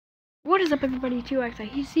What is up, everybody? 2X.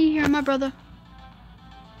 I see here, my brother.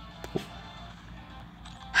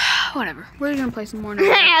 Whatever. We're gonna play some more.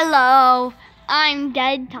 Hello, I'm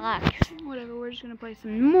Dead Talks. Whatever. We're just gonna play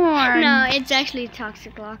some more. No, it's actually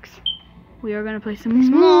Toxic Locks. We are gonna play some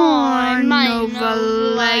more Nova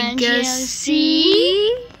Legacy.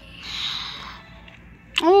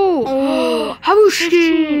 Oh,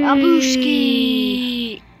 Habushki.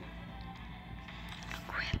 Abushki.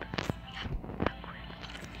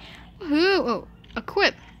 Oh,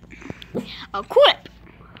 equip. Equip.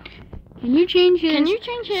 Can you change his? Can you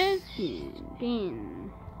change his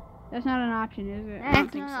skin? That's not an option, is it?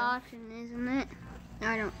 That's not an option, isn't it?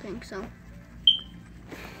 I don't think so.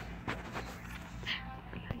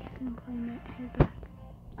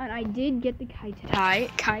 And I did get the Kai-Dai.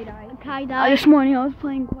 This This morning I was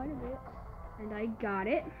playing quite a bit, and I got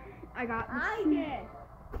it. I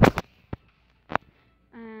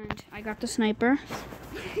got the sniper.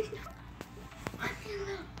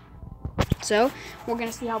 So we're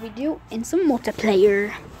gonna see how we do in some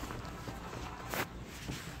multiplayer.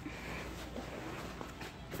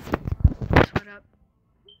 What up?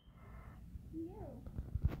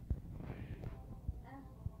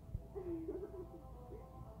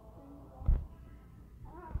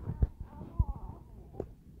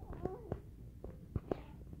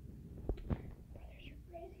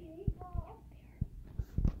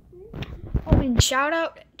 Oh, and shout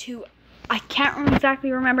out to, I can't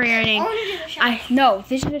exactly remember your name. This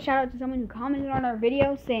is a shout out to someone who commented on our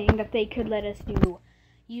video saying that they could let us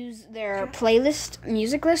use their playlist,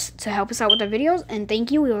 music list to help us out with our videos, and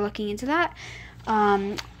thank you. We were looking into that.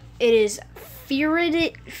 It is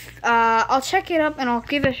Feared. I'll check it up and I'll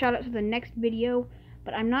give a shout out to the next video,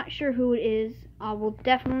 but I'm not sure who it is. I will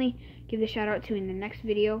definitely give the shout out to in the next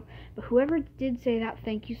video. But whoever did say that,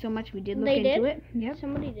 thank you so much. We did look into it. Yep.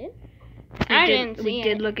 Somebody did? We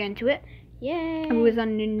did look into it. Yeah. It was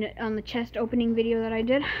on the chest opening video that I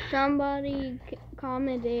did. Somebody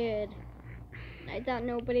commented. I thought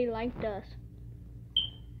nobody liked us.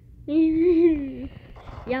 Yum,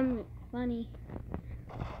 funny.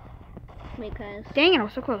 Because Dang it, I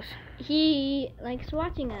was so close. he likes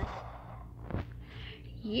watching us.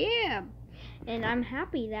 Yeah. And I'm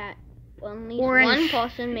happy that at least We're in one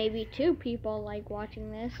person, maybe 2 people like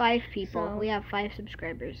watching this. 5 people. So- We have 5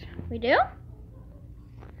 subscribers. We do?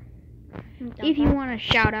 If you want a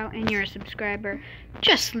shout out and you're a subscriber,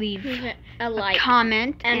 just leave a like.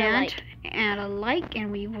 comment And a a like,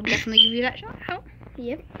 and we will definitely give you that shout out.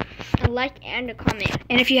 Yep. A like and a comment.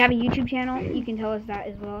 And if you have a YouTube channel, you can tell us that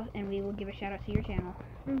as well, and we will give a shout out to your channel.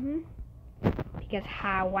 Because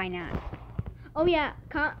why not? Oh yeah.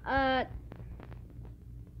 Can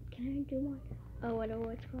I do one? Oh,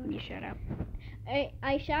 what's called? You shout out.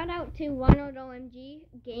 I shout out to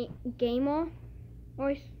N.O.V.A Gamer.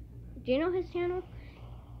 Or do you know his channel?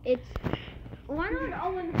 It's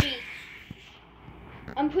N.O.V.A.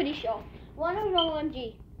 I'm pretty sure.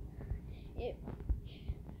 N.O.V.A.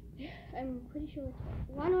 I'm pretty sure it's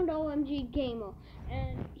N.O.V.A Gamer,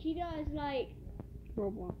 and he does like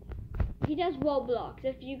Roblox. He does Roblox.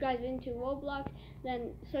 If you guys are into Roblox,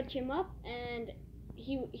 then search him up, and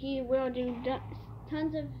he will do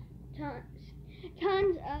tons of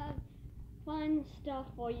fun stuff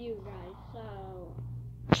for you guys. So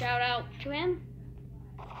shout out to him.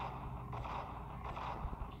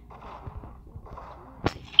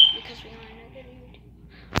 Because we are another dude.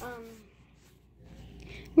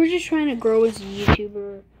 We're just trying to grow as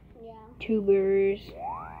YouTubers Yeah.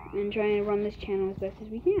 and trying to run this channel as best as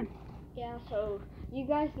we can. Yeah. So you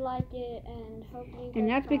guys like it, and hopefully. And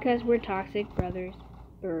that's because we're Toxic Brothers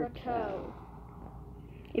Berto.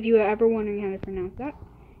 If you are ever wondering how to pronounce that,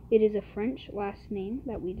 it is a French last name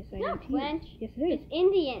that we decided Not to French. use. Yes, it is. It's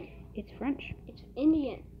Indian. It's French. It's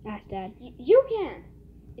Indian. Ask Dad. You can.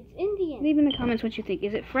 It's Indian. Leave in the comments what you think.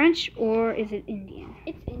 Is it French or is it Indian?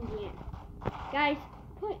 It's Indian. Guys,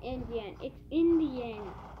 put Indian. It's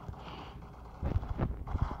Indian.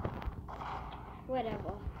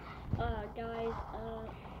 Whatever. Guys,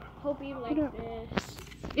 hope you like this.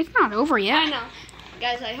 It's not over yet. I know.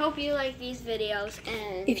 Guys, I hope you like these videos,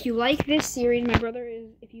 and if you like this series,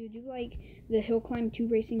 if you do like the Hill Climb 2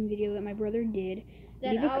 racing video that my brother did,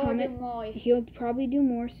 then leave a comment. He'll probably do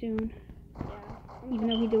more soon. Yeah. Even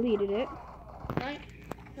though he deleted it. Right?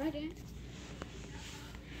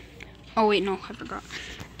 Oh wait, no, I forgot.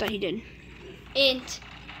 Thought he did. Int.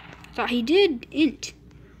 Thought he did int.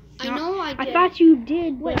 I know I did. I thought you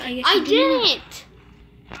did. Wait, but I guess I you didn't.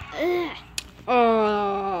 Ugh.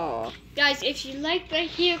 Oh. Guys, if you like the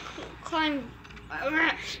Hill Climb,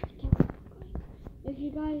 if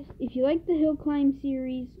you like the Hill Climb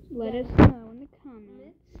series, let us know in the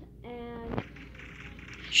comments. and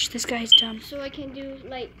Shh, this guy's dumb. So I can do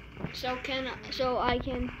like, so I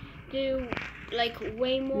can do like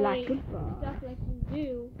way more Like stuff like you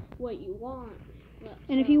do what you want.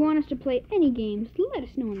 And if you want us to play any games, let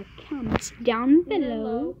us know in the comments down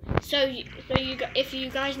below. If you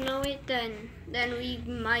guys know it, then we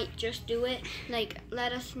might just do it. Like,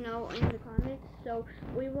 let us know in the comments. So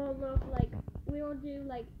we will do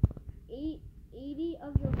like 80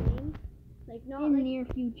 of your games, like not in the like, near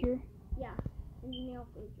future. Yeah, in the near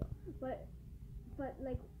future. But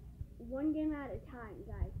like one game at a time,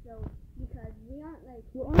 guys. So because we aren't like,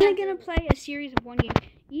 we're only gonna play a series of one game.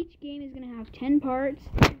 Each game is gonna have 10 parts,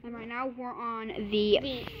 and right now we're on the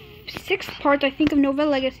 6th part, I think, of N.O.V.A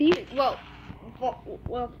Legacy. Well,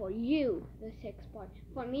 for you, the 6th part.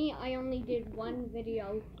 For me, I only did one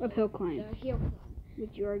video of Hill Climb. The Hill Climb.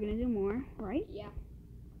 Which you are gonna do more, right? Yeah.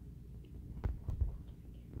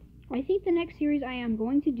 I think the next series I am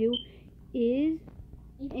going to do is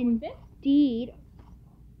indeed.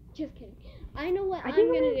 Just kidding. I know what I think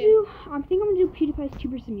I'm gonna do. I think I'm gonna do PewDiePie's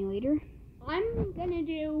Tuber Simulator. I'm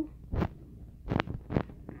definitely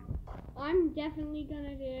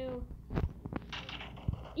gonna do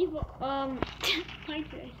Evil. Why did I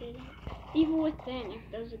say that? Evil Within. If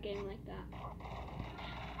there's a game like that.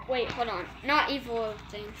 Wait, hold on. Not Evil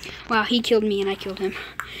Within. Wow, he killed me and I killed him.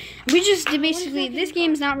 We just basically, this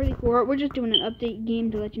game's not really for it. We're just doing an update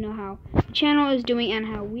game to let you know how the channel is doing and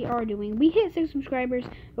how we are doing. We hit 6 subscribers,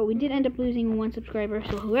 but we did end up losing 1 subscriber.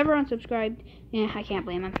 So whoever unsubscribed, I can't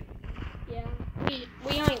blame him. Yeah, we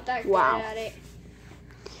ain't that good at it.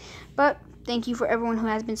 But thank you for everyone who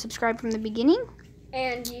has been subscribed from the beginning.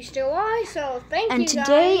 And you still are, so thank you guys.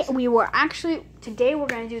 And today we're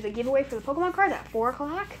going to do the giveaway for the Pokemon cards at 4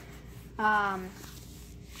 o'clock. And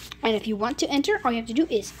if you want to enter, all you have to do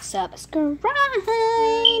is subscribe.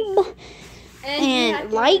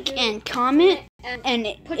 And like and comment. And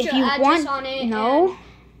put if your you address want, on it. No.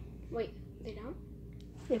 Wait, they don't?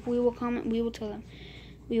 If we will comment, we will tell them.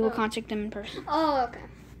 We will contact them in person. Oh, okay.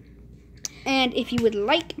 And if you would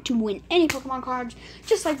like to win any Pokemon cards,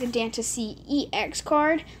 just like the Fantasy EX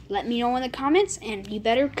card, let me know in the comments. And you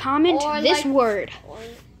better comment this word.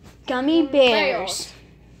 Gummy bears.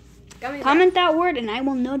 Comment that word and I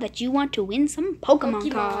will know that you want to win some Pokemon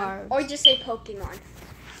cards. Or just say Pokemon.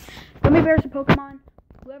 Gummy bears or Pokemon.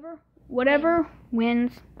 Whatever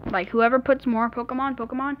wins. Like whoever puts more Pokemon,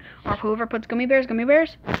 or whoever puts gummy bears.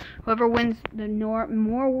 Whoever wins the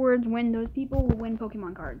more words win, those people will win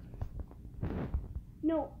Pokemon cards.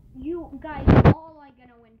 No, you guys all are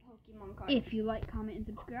gonna win Pokemon cards. If you like, comment, and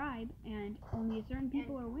subscribe, and only a certain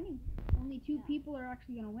people are winning. Only 2 people are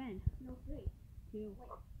actually gonna win. No, 3. 2.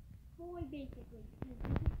 4 basically.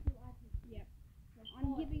 Yep.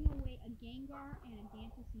 I'm giving away a Gengar and a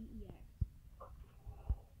Fantasy EX.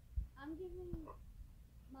 I'm giving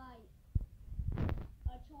my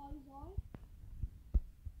Charizard.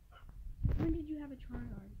 When did you have a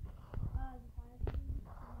Charizard?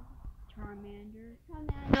 Charmander.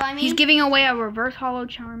 No, I mean, he's giving away a reverse hollow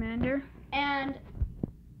Charmander. And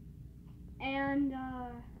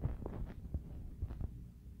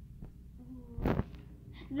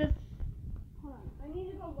this. Hold on, I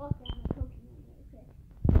need to go look at my Pokemon. Okay.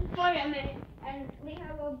 Just for a minute, and we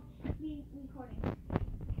will be recording.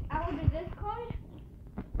 I will do this card.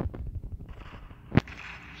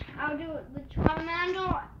 I'll do the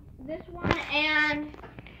Charmander, this one, and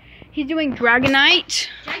he's doing Dragonite.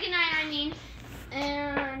 Dragonite, I mean,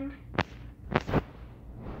 and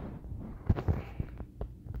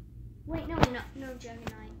wait, no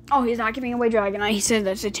Dragonite. Oh, he's not giving away Dragonite. He said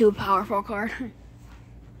that's a too powerful card.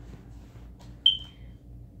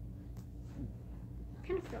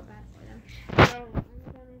 Kind of feel bad for them. So I'm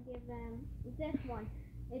gonna give them this one.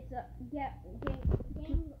 It's a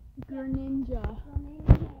Greninja.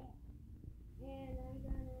 And I'm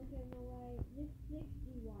gonna give away this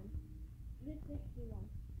 61.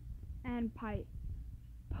 And Pipe.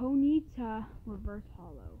 Ponyta reverse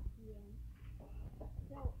hollow. Yeah.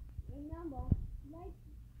 So remember, like,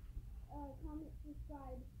 comment,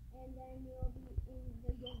 subscribe, and then you'll be in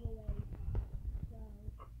the giveaway.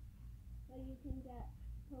 So you can get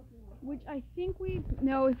Pokemon. Which I think we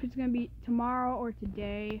know if it's gonna be tomorrow or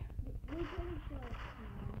today. We could have done tomorrow.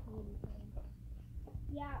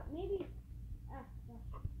 Yeah, maybe.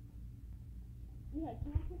 Yeah,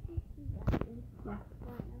 can I put these two back in? Yeah.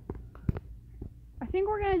 I think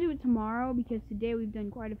we're gonna do it tomorrow because today we've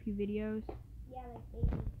done quite a few videos. Yeah, like 80.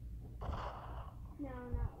 No,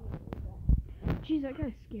 not 80, but. Jeez, that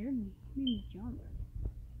guy scared me. He made me jump.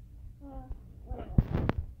 Whatever.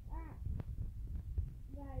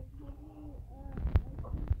 Guys, hope you like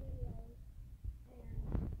these videos,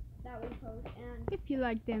 and that was videos, and If you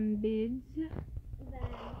like them bids. then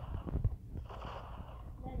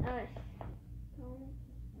us. Comment,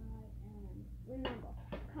 subscribe, and remember,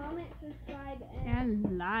 comment, subscribe,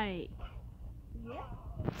 And like. yeah.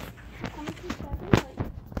 Comment, subscribe, and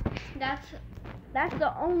like. That's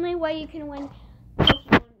the only way you can win Pokemon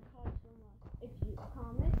cards from us. If you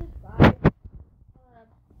comment, subscribe,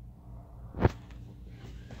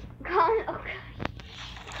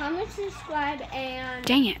 comment, subscribe, and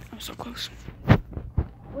Dang it, I'm so close.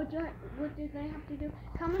 what do they have to do?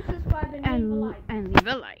 Comment, subscribe, and leave a like. And leave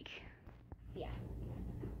a like. Yeah.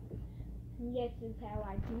 Yes, is how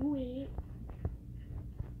I do it.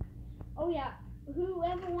 Oh yeah.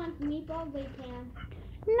 Whoever wants meatballs, they can.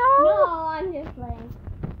 No, I'm just playing.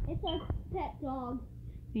 It's a pet dog.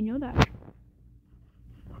 You know that.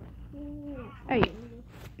 Ooh. Hey,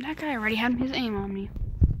 that guy already had his aim on me.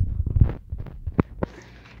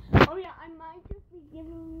 Oh yeah, I might just be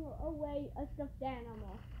giving away a stuffed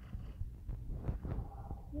animal.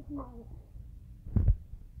 Just a moment.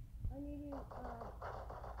 I need to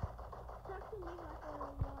talk to me like a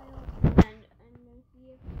while and then see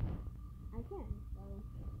if I can. So,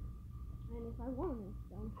 and if I want it,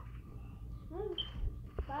 so.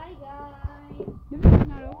 Bye guys. This is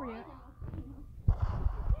not over yet.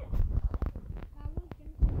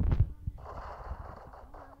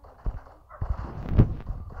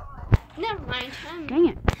 Never mind. Dang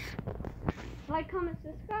it. Like, comment,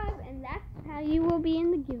 subscribe, and that's how you will be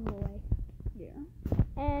in the giveaway. Yeah.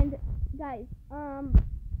 And guys,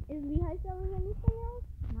 is Lehigh selling anything else?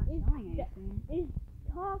 I'm not selling anything. Is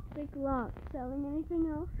Toxic Lock selling anything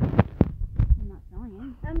else? I'm not selling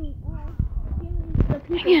anything. I mean, giving the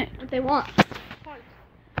people Dang it. what they want.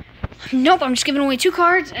 Nope, I'm just giving away 2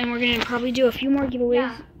 cards, and we're going to probably do a few more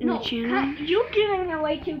giveaways in the channel. You're giving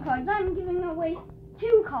away 2 cards. I'm giving away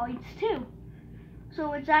 2 cards too.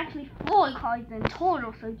 So it's actually 4 cards in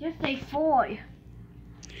total. So just say 4.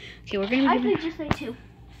 Okay, we're going to I be could just say 2.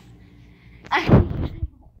 I could just say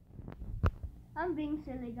 4. I'm being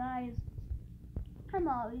silly, guys. I'm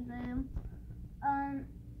always am.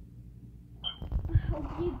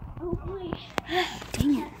 Hopefully.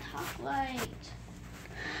 Dang it. Talk right.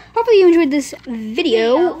 Hopefully you enjoyed this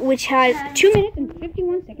video, which has 2 minutes and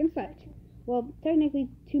 51 seconds left. Well, technically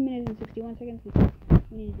 2 minutes and 61 seconds because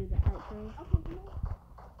we need to do the outro. Okay,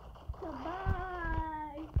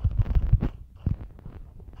 goodbye.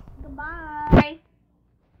 Goodbye.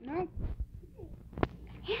 No.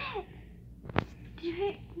 Hit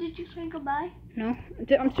it. Did you say goodbye? No.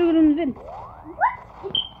 I'm still doing the vid. What?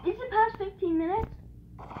 Is it past 15 minutes?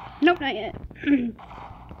 Nope, not yet. Is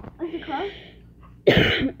it close?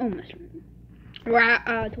 Almost. We're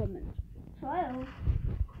at 12 minutes. 12.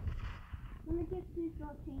 When it gets to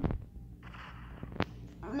 13.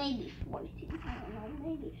 Maybe 14. I don't know.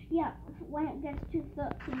 Maybe. Yeah, when it gets to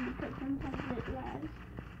 13, because sometimes it lags.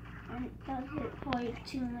 And it does it for like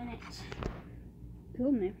 2 minutes.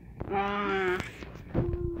 Cool, man. Alright.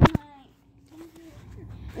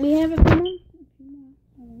 We have a few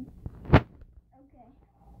more. Okay.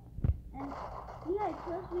 And yeah,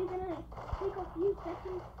 plus we're gonna take a few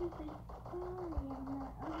seconds to say sorry and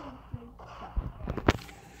let others say stuff.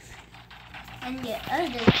 And get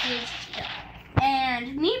others say stuff. And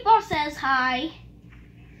Meatball says hi.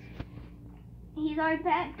 He's our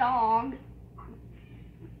pet dog.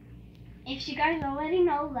 If you guys already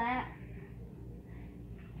know that.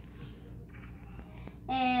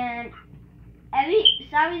 And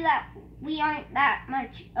sorry that we aren't that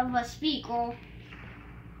much of a speaker.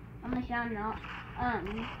 Unless I'm not.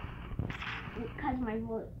 Because my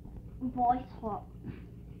voice hurt.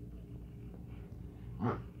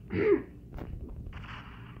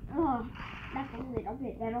 Oh, that's a little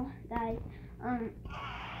bit better, guys.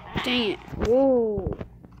 Dang it. Whoa.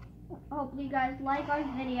 Hopefully you guys like our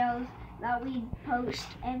videos that we post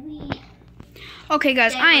every. Okay,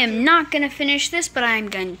 guys, I am not going to finish this, but I'm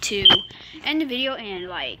going to end the video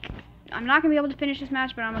and, I'm not going to be able to finish this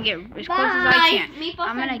match, but I'm going to get as close as I can. Meatball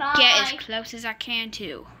I'm going to get as close as I can,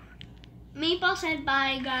 too. Meatball said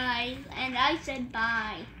bye, guys, and I said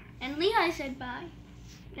bye. And Lehigh said bye.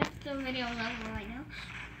 That's the video over right now.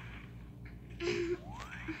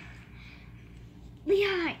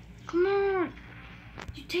 Lehigh, come on.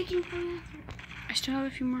 You're taking forever. I still have a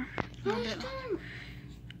few more. Oh,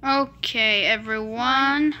 Okay,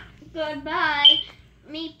 everyone. Goodbye.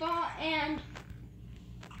 Meatball and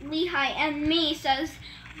Lehigh and me says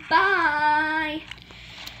bye.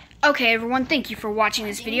 Okay, everyone, thank you for watching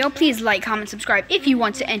this video. Please like, comment, subscribe if you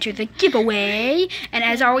want to enter the giveaway. And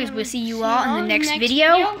as always, we'll see you all in the next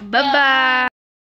video. Bye-bye.